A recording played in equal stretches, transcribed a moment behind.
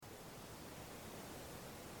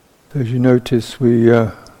As you notice, we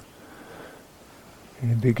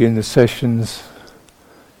begin the sessions,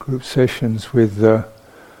 group sessions, with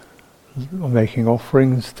making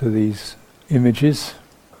offerings to these images,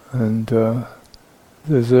 and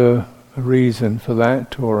there's a reason for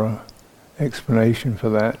that, or an explanation for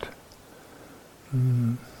that.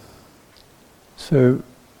 So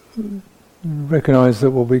recognize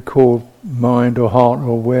that what we call mind or heart or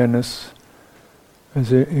awareness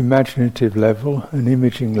as an imaginative level, an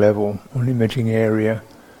imaging level, or an imaging area,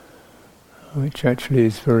 which actually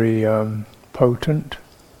is very potent.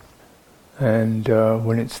 And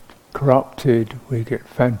when it's corrupted, we get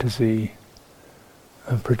fantasy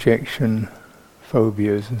and projection,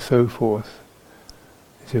 phobias and so forth.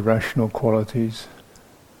 These irrational qualities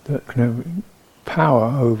that can have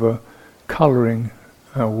power over colouring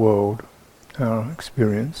our world, our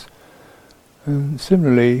experience. And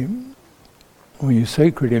similarly, when you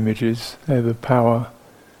sacred images, they have the power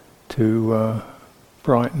to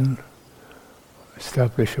brighten,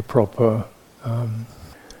 establish a proper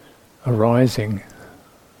arising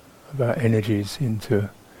of our energies into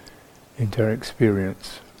our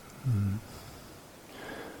experience. And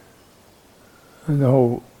the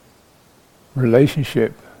whole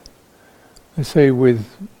relationship, let's say with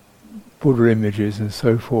Buddha images and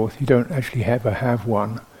so forth, you don't actually have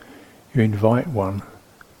one, you invite one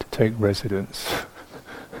to take residence.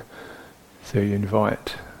 So you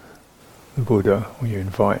invite the Buddha, or you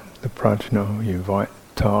invite the Prajna, or you invite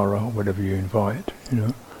Tara, or whatever you invite,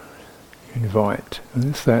 you invite. And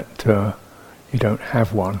it's that you don't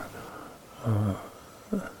have one.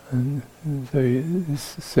 And so in this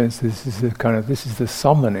sense, this is the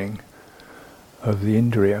summoning of the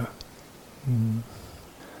Indriya.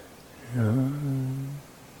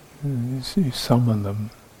 You summon them,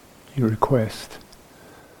 you request.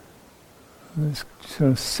 This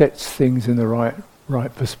sort of sets things in the right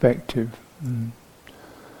perspective.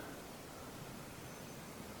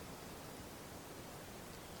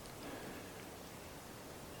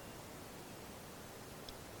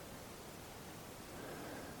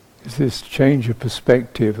 It's this change of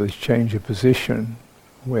perspective, this change of position,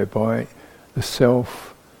 whereby the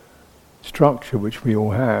self structure which we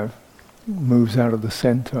all have moves out of the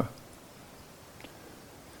center.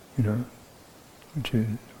 Which is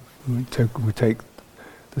we take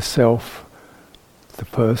the self, the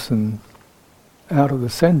person, out of the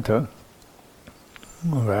center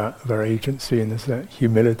of our agency, and there's that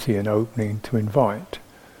humility and opening to invite.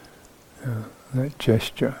 That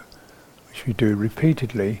gesture, which we do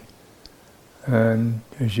repeatedly, and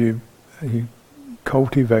as you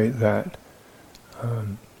cultivate that,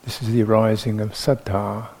 this is the arising of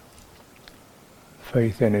saddha,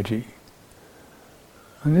 faith energy.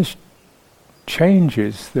 And this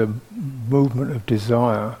changes the movement of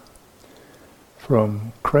desire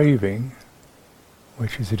from craving,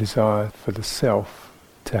 which is a desire for the self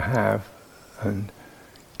to have and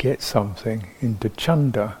get something, into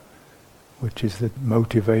chanda, which is the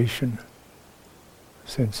motivation,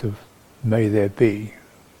 sense of may there be,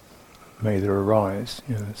 may there arise.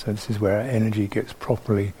 So this is where our energy gets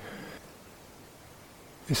properly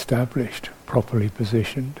established, properly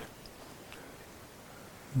positioned.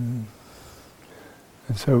 And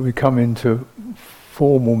so we come into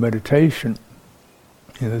formal meditation.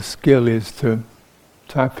 The skill is to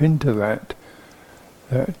tap into that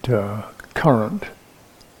current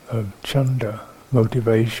of chanda,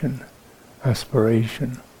 motivation,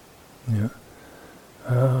 aspiration,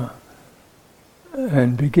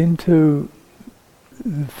 and begin to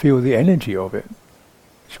feel the energy of it,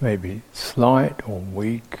 which may be slight or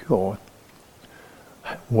weak or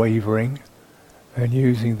wavering, and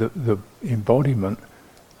using the embodiment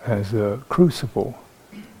as a crucible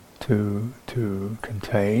to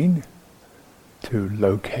contain, to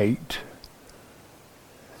locate.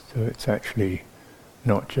 So it's actually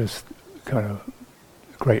not just kind of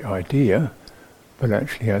a great idea, but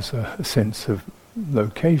actually has a sense of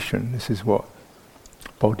location. This is what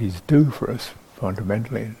bodies do for us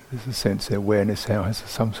fundamentally. There's a sense of awareness now has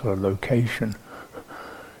some sort of location.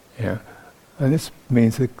 And this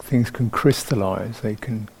means that things can crystallize, they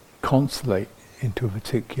can constellate into a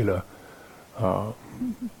particular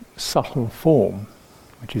subtle form,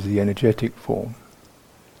 which is the energetic form.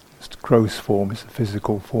 The gross form is the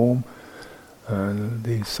physical form, and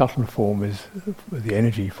the subtle form is the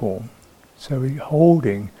energy form. So we're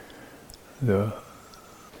holding whether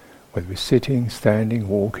we're sitting, standing,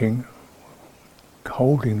 walking,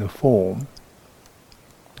 holding the form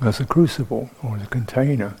as a crucible or as a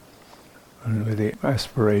container, and with the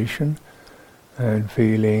aspiration and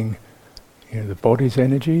feeling the body's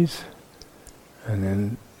energies, and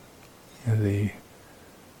then the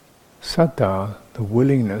saddha, the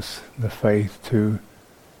willingness, the faith to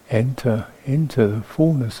enter into the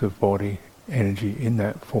fullness of body energy in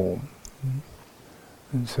that form.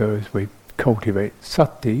 And so as we cultivate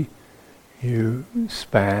sati, you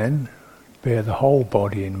span, bear the whole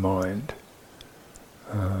body in mind.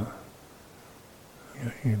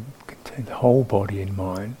 You contain the whole body in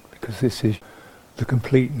mind, because this is the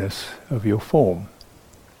completeness of your form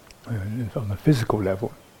on the physical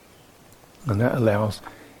level. And that allows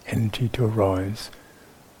energy to arise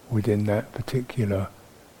within that particular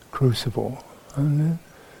crucible. And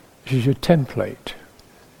this is your template.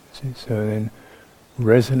 See? So then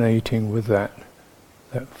resonating with that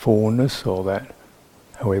fullness, or that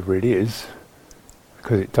however it is,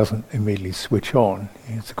 because it doesn't immediately switch on.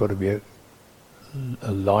 It's got to be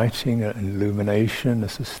a lighting, an illumination, a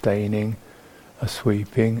sustaining, a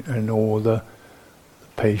sweeping, and all the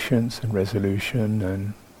patience and resolution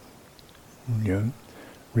and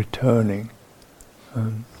returning,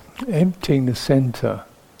 emptying the center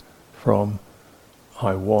from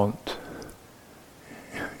I want,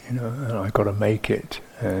 and I got to make it,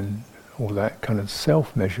 and all that kind of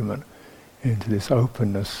self-measurement, into this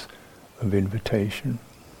openness of invitation.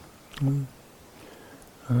 The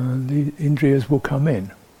Indriyas will come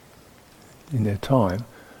in their time.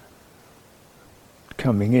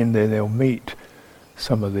 Coming in there, they'll meet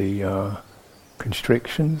some of the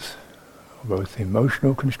constrictions, both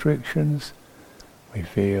emotional constrictions. We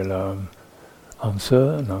feel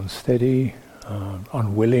uncertain, unsteady,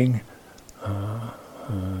 unwilling,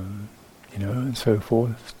 and so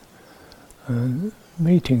forth. And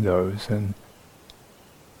meeting those, and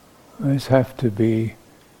those have to be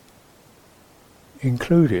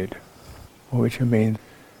included, which I mean,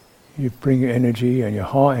 you bring your energy and your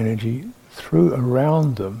heart energy through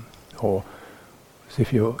around them, or as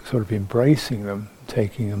if you're sort of embracing them,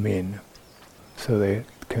 taking them in, so they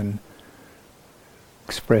can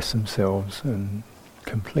express themselves and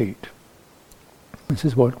complete. This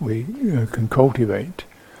is what we can cultivate.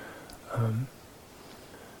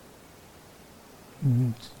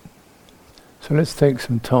 So let's take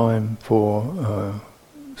some time for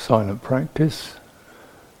silent practice.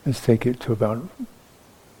 Let's take it to about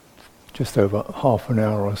just over half an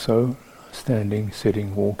hour or so, standing,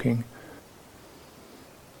 sitting, walking.